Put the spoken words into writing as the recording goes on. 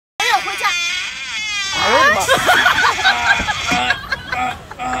回家。哎呦我的妈！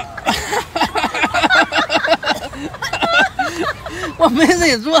我没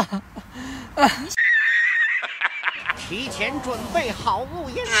忍住。提前准备好录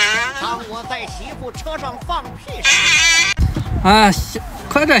音，当我在媳妇车上放屁时。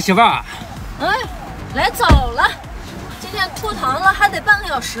快点，媳妇儿。哎，来早了，今天吐糖了，还得半个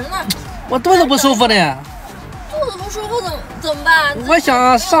小时呢。我肚子不舒服呢。肚子不舒服怎么办？我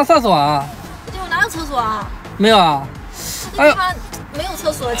想上厕所。这地方哪有厕所啊？没有啊。这地方没有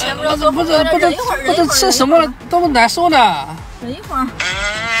厕所，前面要坐。不是，吃什么都难受呢。忍一会儿。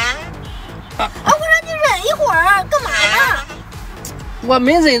我让你忍一会儿，干嘛呢？我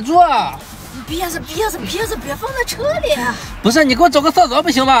没忍住。你憋着，别放在车里。不是，你给我找个厕所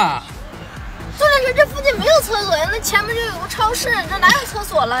不行吗？重点是这附近没有厕所呀，那前面就有个超市，这哪有厕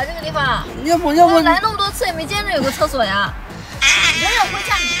所了？这个地方。要不来那么多次也没见着有个厕所呀。忍回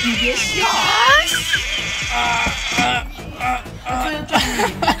家，你别笑。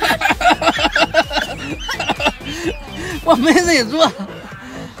我没忍住。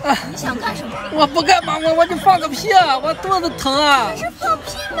你想干什么？我不干嘛，我就放个屁啊！我肚子疼啊！这是放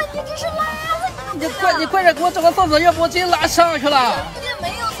屁吗？你这是拉了！你快点给我找个厕所，要不我直接拉上去了。附近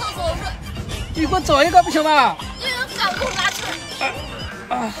没有厕所，我说。你给我找一个不行吗？你敢给我拉车？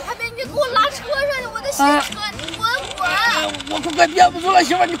还别你给我拉车上去，我的新车，你滚！我快憋不住了，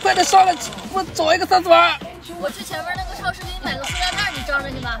媳妇，你快点上来，给我找一个厕所。我去前面那个超市给你买个塑料袋，你装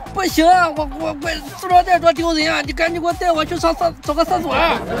着去吧。不行啊，我塑料袋多丢人啊！你赶紧给我带我去找个厕所。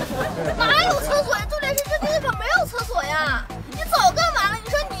哪有厕所呀？重点是这地方没有厕所呀！你早干嘛了？你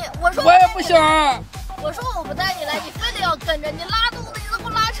说我说我也不想。我说我不带你来，你非得要跟着，你拉肚子，你都给我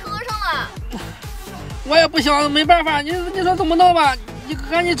拉车上了。我也不想，没办法，你说怎么弄吧？你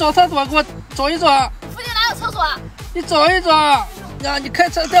赶紧找厕所给我找一找。附近哪有厕所？你找一找。你开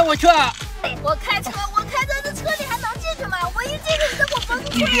车带我去。我开车，这车里还能进去吗？我一进去你就给我崩溃了。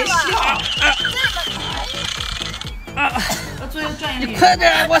你别笑。你快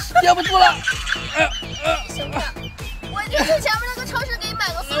点，我憋不住了。行吧，我就去前面那个超市给你买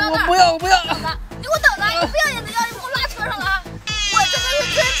个塑料袋。我不要。等着，你给我等着，你不要也得要，你给我拉车上了啊！我真的是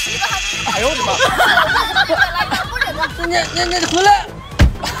真皮的，还没。哎呦我的妈！不忍着。你回来！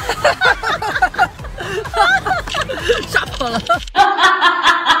吓跑了。